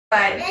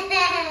What? What's this?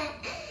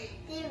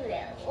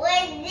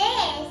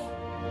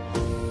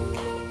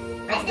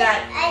 What's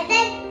that? I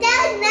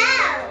don't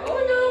know.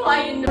 Oh no,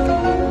 I know.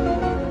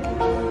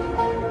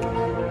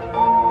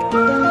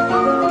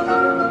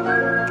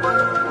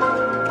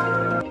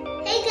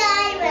 Hey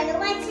guys, welcome to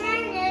my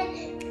channel.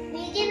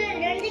 We're gonna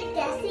learn the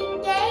guessing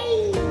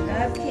game.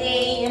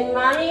 Okay, and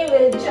mommy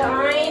will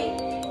join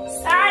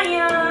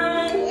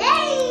Zion.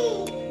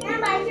 Yay! Now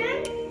my turn.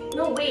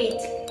 No, wait.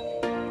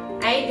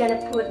 I'm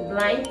gonna put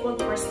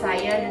blindfold for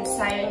Zion, and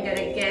Zion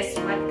gonna guess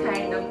what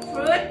kind of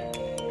fruit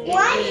it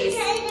Why is.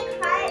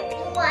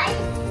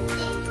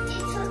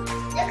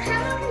 The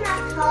camera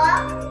cannot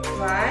talk?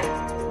 What?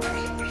 The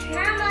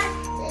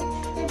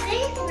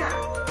thing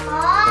cannot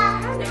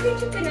talk. The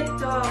picture cannot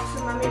talk, so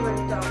mommy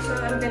will talk. So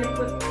I'm gonna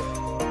put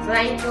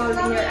blindfold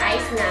in your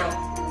eyes now.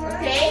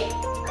 Okay?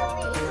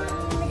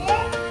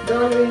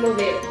 Don't remove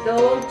it.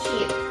 Don't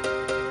cheat.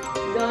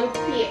 Don't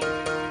peek.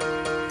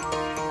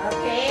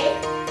 Okay?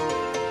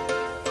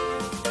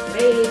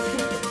 Wait.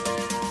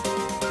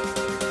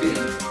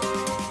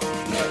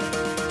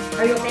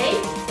 Are you okay?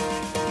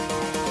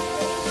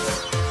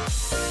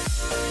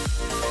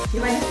 You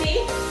want to see?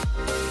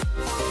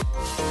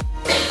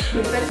 You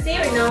want to see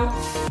or no?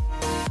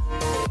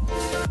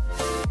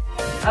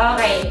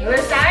 Okay,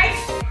 we'll start?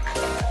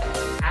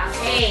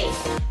 Okay.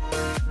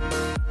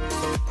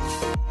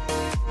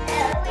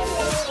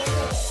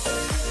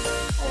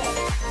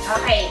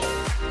 Okay.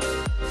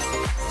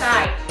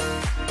 Start.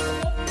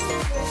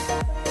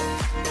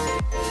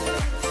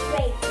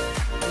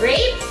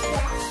 Grape?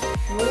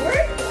 Sure?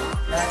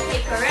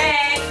 Okay,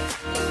 correct.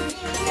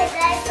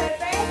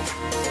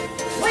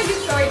 Why you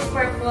sure it's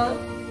purple?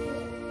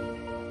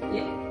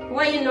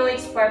 Why you know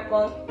it's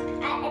purple?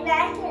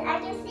 I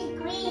can see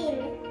green.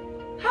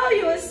 How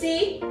you will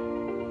see?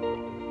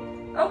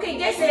 Okay,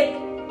 guess it.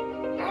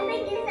 I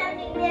think it's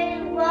something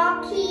very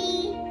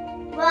rocky.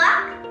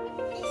 Rock?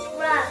 It's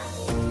rock.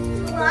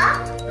 Rock?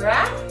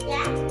 Rock?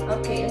 Yeah.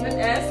 Okay, and what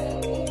else?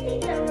 I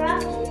think the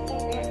rocky.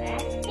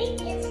 I think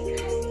it's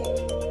custard.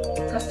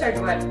 Custard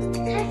what?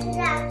 Custard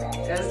apple.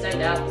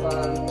 Custard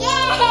apple. Yay!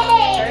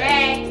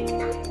 Correct.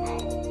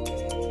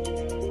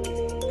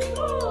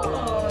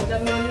 Oh, the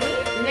mommy.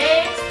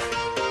 Next.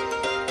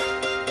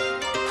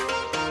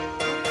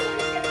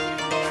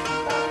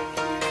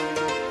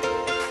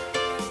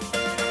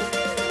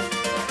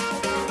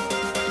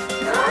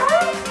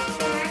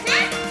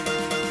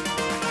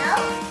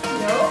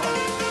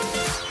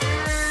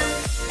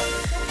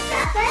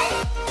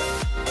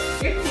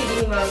 You're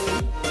kidding, mommy.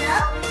 No.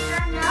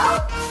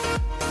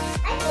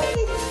 I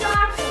think it's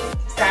starfruit.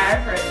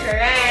 Starfruit,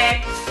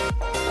 correct.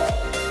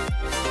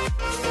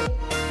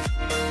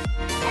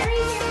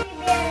 Everything will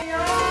be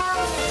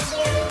long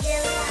and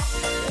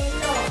very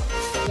long.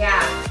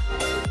 Yeah.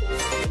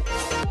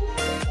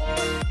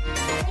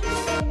 I think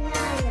it's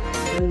banana.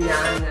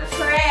 Banana,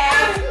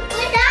 correct.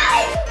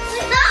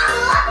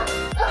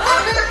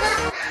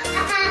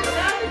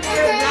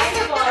 You're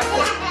blindfold.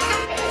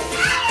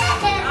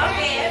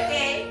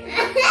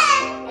 Okay.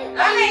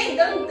 Okay,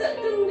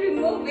 don't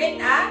remove it,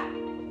 ah.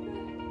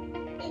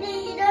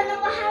 You don't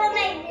know how to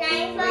make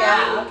blindfold?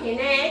 Yeah, okay,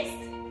 next.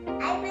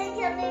 I think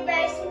it'll be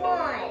very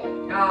small.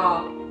 Oh,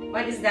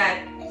 what is that?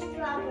 It's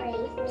strawberry.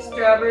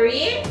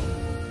 Strawberry?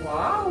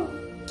 Wow,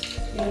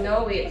 you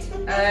know it.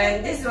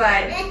 And this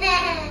one?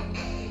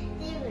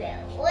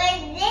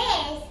 What's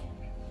this?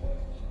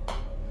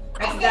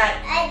 What's that?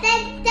 I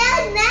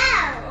don't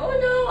know. Oh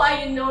no,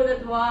 I know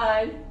that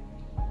one.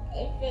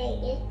 I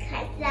think it's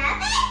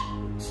cassava.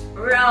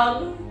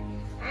 Wrong.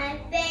 I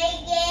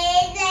think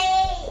it's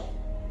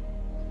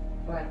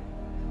What?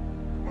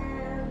 I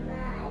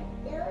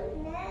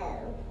don't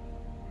know.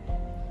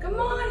 Come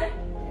on.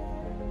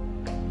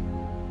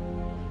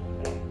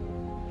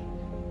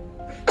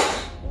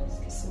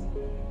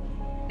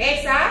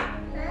 Next, huh?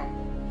 Huh?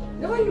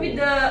 The one with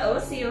the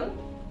OCO.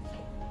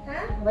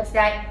 Huh? What's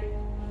that?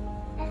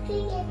 I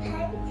think it's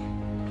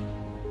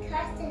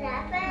custard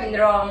apple. And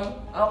wrong.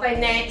 Okay,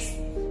 next.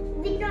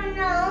 We don't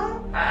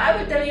know. I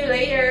will tell you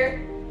later.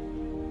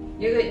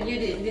 You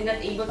did not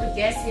able to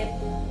guess it.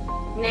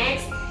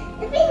 Next.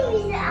 I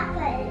think it's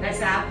apple. That's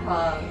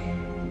apple.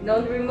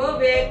 Don't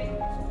remove it.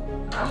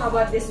 How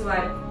about this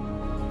one?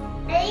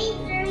 I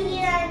think they're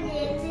here on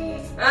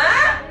this.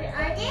 Ah?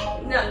 On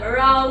it? No,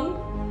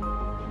 wrong.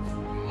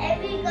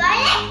 Every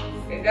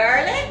garlic?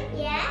 Garlic?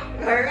 Yeah.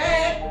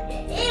 Correct.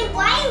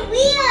 Why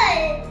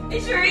weird?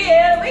 It's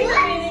real. Wait a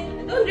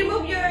minute. Don't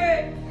remove your...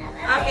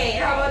 Okay,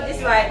 how about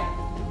this one?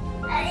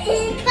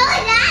 It's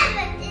cold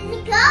apple.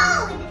 It's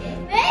cold.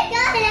 Very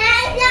cold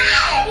apple.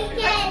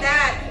 What's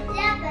that?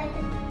 Apple.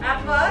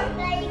 Apple?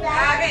 Very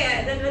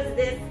Okay, then what's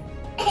this?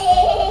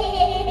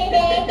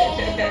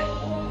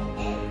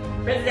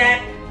 What's that?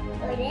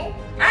 What is?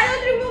 I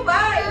don't remove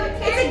it.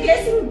 It's a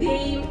guessing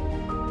game.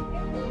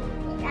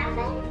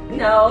 Apple?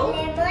 No.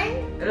 Lemon?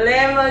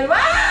 Lemon.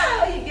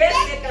 Wow, you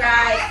guessed it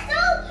right.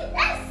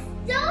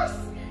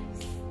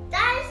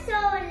 That's so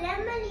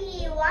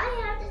lemony. Why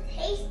you have to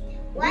taste?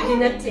 You did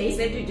not taste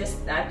it, you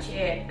just touch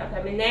it.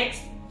 Okay,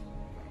 next.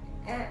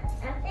 I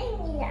think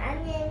the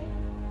onion.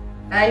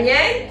 Onion?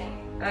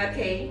 Yeah.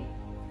 Okay.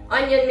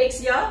 Onion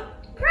makes your?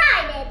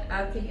 Fried it.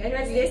 Okay. And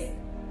what's this?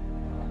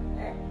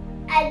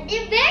 The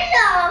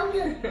belong.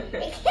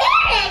 The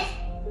carrot.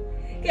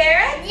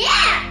 Carrots?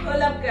 Yeah. Who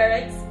love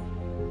carrots?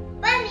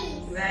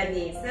 Bunnies.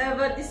 Bunnies. How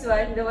about this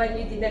one? The one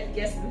you did not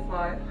guess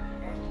before.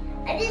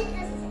 I think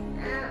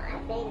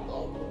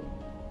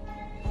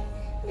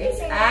It's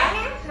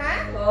banana.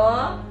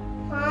 Oh.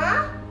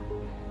 Huh?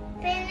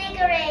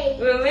 Vinaigrette.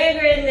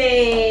 Pomegranate.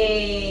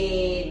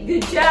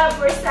 Good job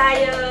for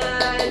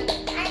Zion.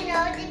 I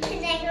know the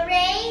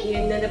vinaigrette.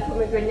 You know the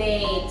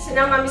pomegranate. So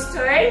now mommy's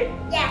turn.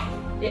 Yeah.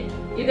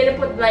 You're gonna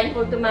put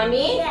blindfold to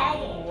mommy? Yeah.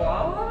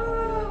 Wow.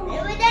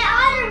 With that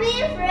all the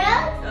real fruit.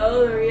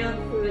 All real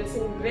fruits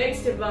and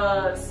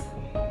vegetables.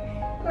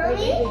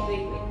 Mommy?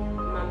 Wait.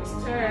 Mommy's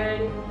turn.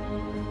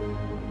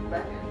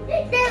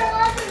 There's a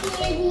lot of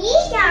these.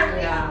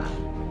 Yeah.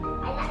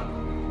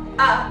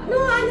 No,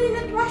 I did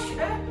not wash.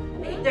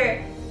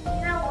 Later.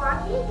 Now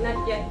walking.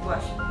 Not yet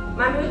wash.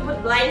 Mommy will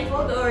put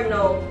blindfold or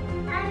no?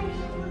 I need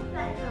to put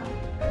back on.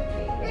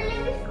 Okay. The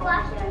little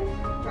squasher.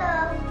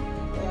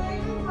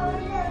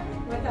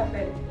 What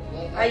happened?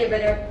 Oh, you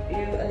better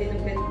a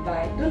little bit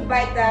bite. Don't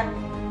bite that.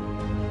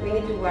 We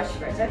need to wash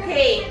first.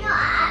 Okay. No,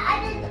 I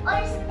didn't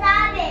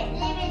stab it.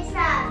 Leave it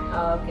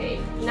stab. Okay.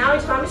 Now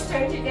it's mommy's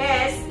turn to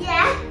guess.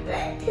 Yeah.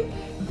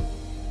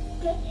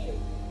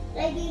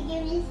 Like you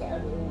give me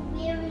some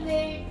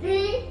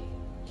very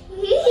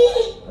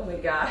Oh my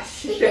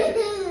gosh.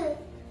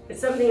 It's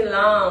something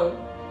long.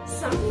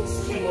 Something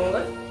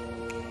smooth.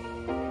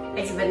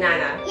 It's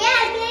banana.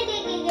 Yeah,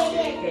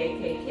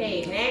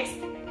 Okay. Next.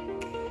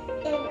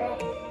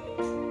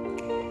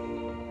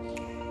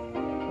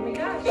 Oh my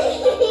gosh.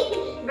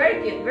 Very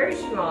cute. Very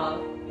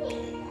small.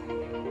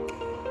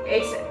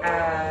 It's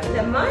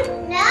lemon.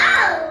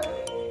 No!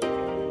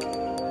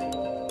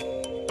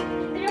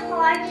 It's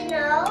hard to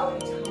know.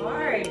 It's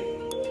hard.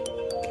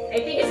 I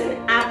think it's an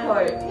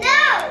apple.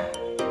 No!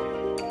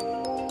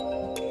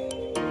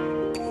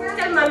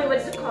 Tell mommy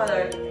what's the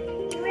color.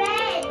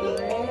 Red.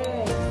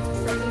 Red.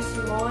 Something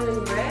small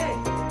and red.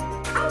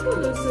 Apple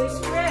also is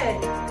red.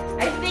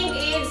 I think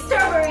it's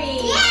strawberry.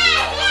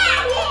 Yeah.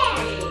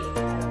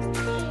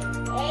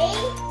 Okay.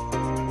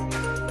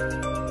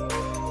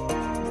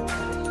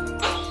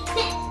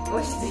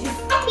 What's this?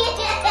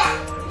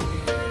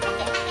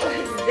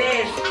 What's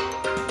this?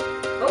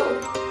 Oh,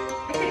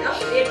 I can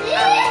open it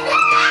up.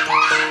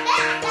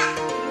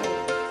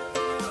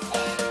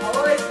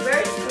 Oh, it's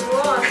very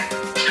small. I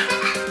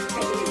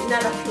think it's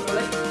not a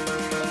fruit.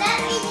 That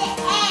is the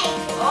egg.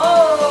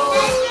 Oh!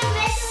 That's your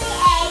mystery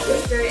egg.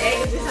 Mystery egg,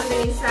 is there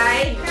something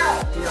inside? No.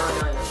 No.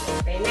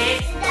 Okay,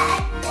 next.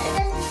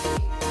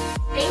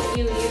 Thank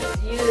you.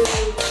 You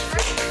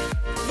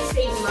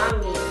say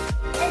mommy.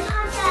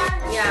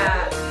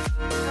 Yeah.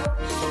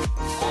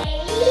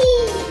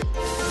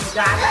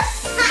 Got it.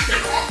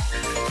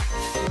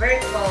 Very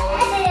cold.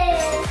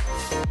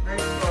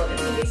 Very cold. I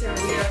think it's a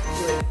real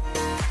fruit.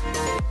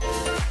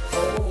 Oh.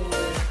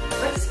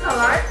 What's this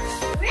color?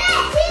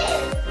 Red too.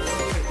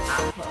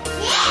 Apple.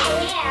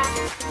 Yeah.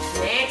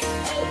 Next.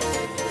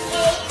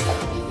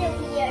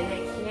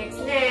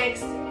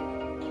 Next.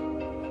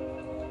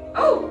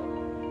 Oh!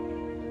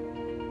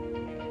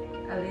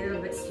 A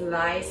little bit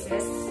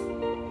slices.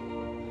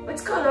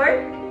 What's color?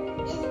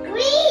 It's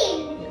green.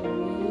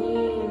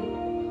 Green.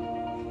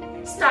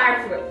 Star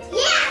fruit.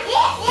 Yeah.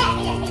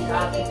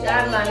 Good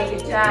job, mommy.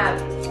 Good job.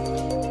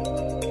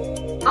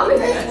 Oh my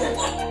goodness.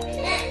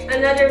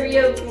 Another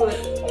real fruit.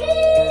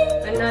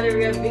 Another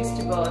real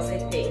vegetables, I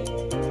think.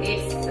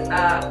 It's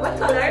what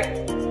color?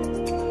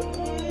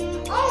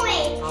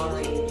 Orange.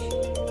 Orange.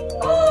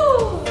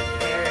 Oh,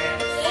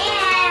 carrots.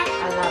 Yeah.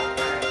 I love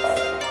carrots.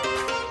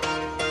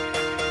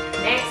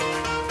 Next.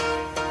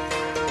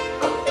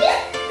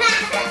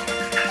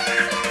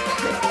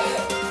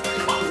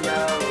 No.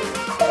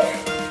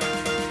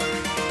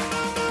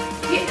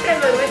 Tell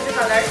me what's the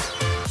color?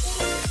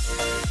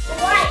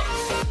 White.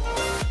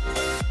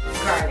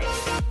 Garlic.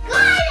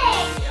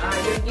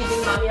 You're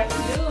giving mommy a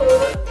clue.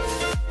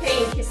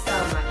 Thank you so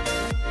much.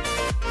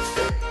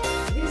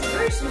 This is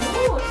very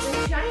smooth and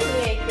shiny,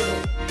 I think.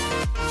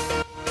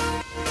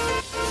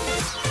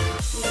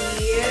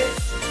 Here's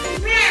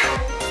Brown.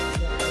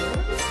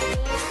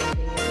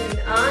 an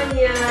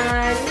onion.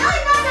 No,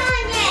 not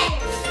onion.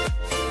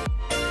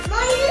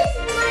 Mommy, this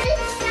is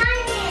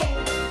onion.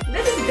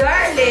 This is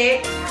garlic.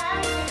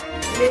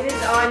 This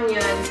is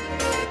onion.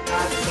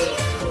 Okay.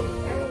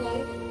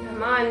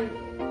 Come on.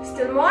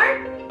 Still more?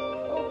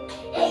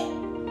 Okay.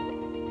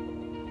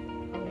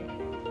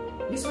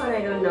 This one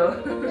I don't know.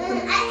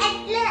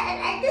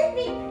 I just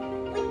we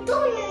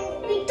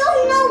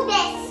don't know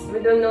this. We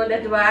don't know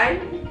that one.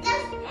 We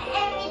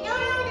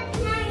don't know the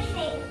Spanish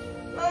thing.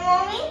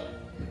 Mommy?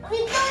 We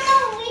don't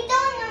know,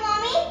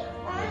 Mommy.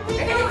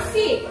 I cannot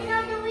see.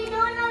 We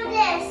don't know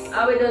this.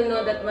 Oh, we don't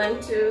know that one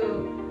too.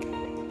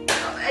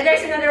 Oh,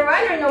 there's another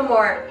one or no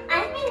more?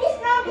 I think this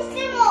now is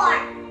still more.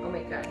 Oh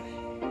my gosh.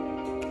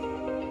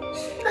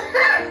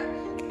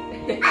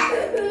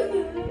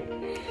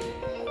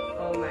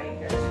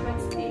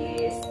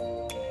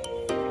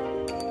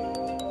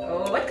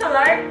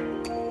 color?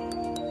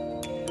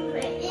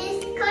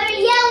 It's color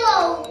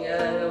yellow.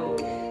 Yellow.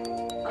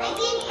 I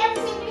gave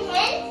everything a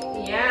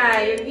hint. Yeah,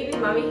 you're giving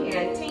mommy a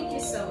hand. Thank you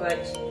so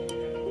much.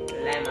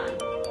 Lemon.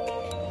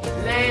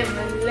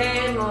 Lemon,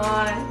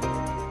 lemon.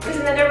 There's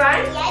another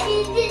one? Yeah,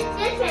 this is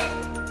different.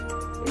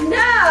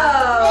 No!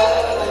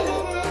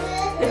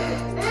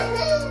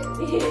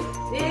 This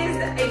is,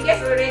 I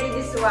guess already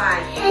this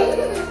one.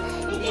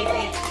 This is,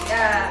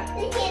 yeah.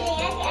 Just kidding. I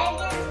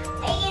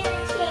can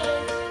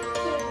change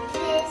to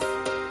this.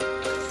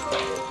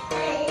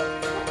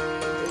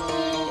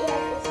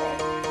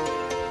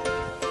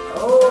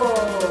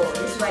 Oh,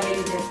 this one I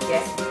didn't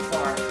guess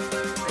before. I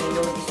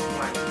know this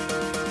one.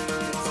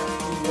 It's a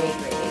leg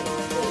right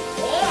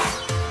Yeah.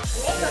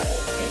 I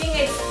think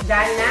it's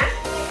done na.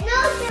 No,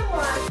 the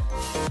one.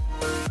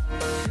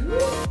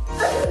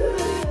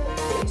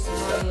 This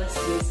one, what's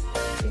this?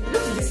 It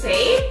looks the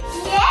same.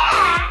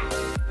 Yeah.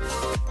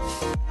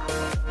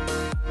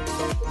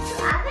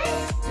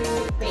 Apples? Two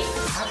pink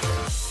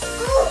apples.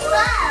 Oh,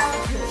 wow.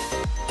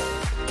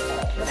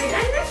 Okay,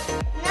 done na?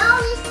 No,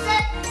 it's the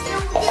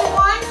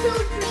 1, 2,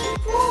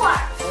 3, 4.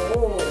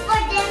 Oh,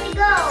 But then we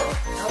go.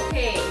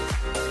 okay.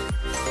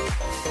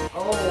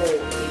 Oh,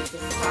 it's a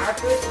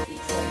starfish.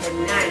 It's a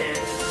banana.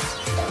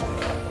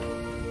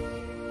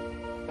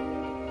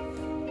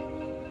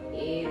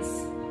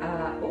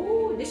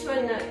 Oh, this one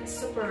is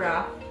super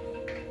rough.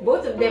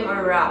 Both of them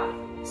are rough.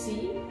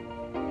 See?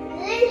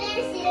 Let me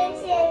see.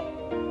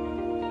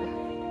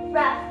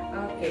 Rough.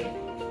 Okay.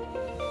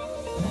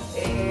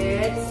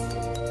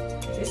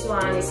 This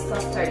one is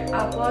custard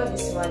apple.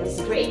 This one is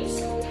grapes.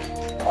 Done?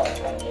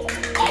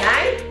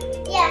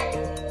 Yeah.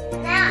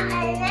 Now.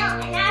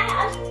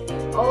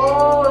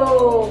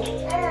 Oh,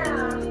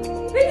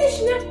 finish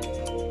na.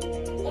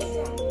 It's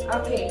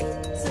Okay.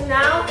 So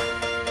now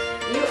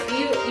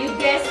you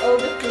guess all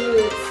the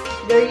fruits,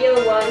 the real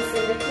ones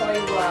and the toy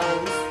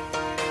ones.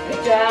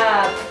 Good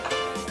job.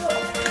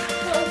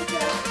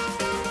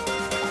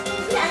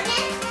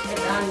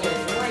 It's onion.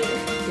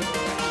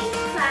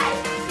 Why?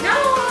 No,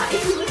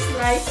 it will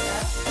slice up.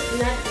 It's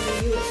not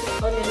you.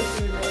 Onion is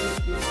not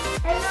this.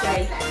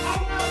 Slice.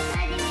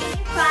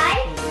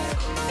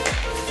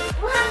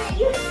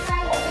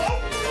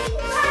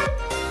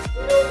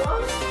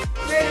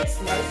 We're not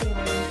slicing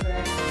onion for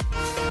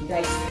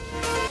dicing.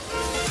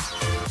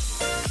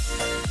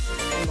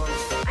 Come on.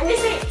 And you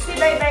say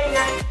bye-bye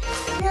na.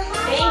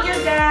 Thank you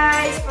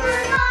guys for...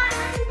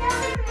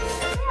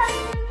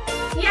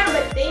 Yeah,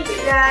 but thank you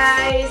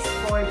guys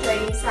for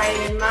joining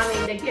Silent Mom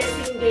in the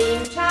guessing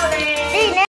game challenge.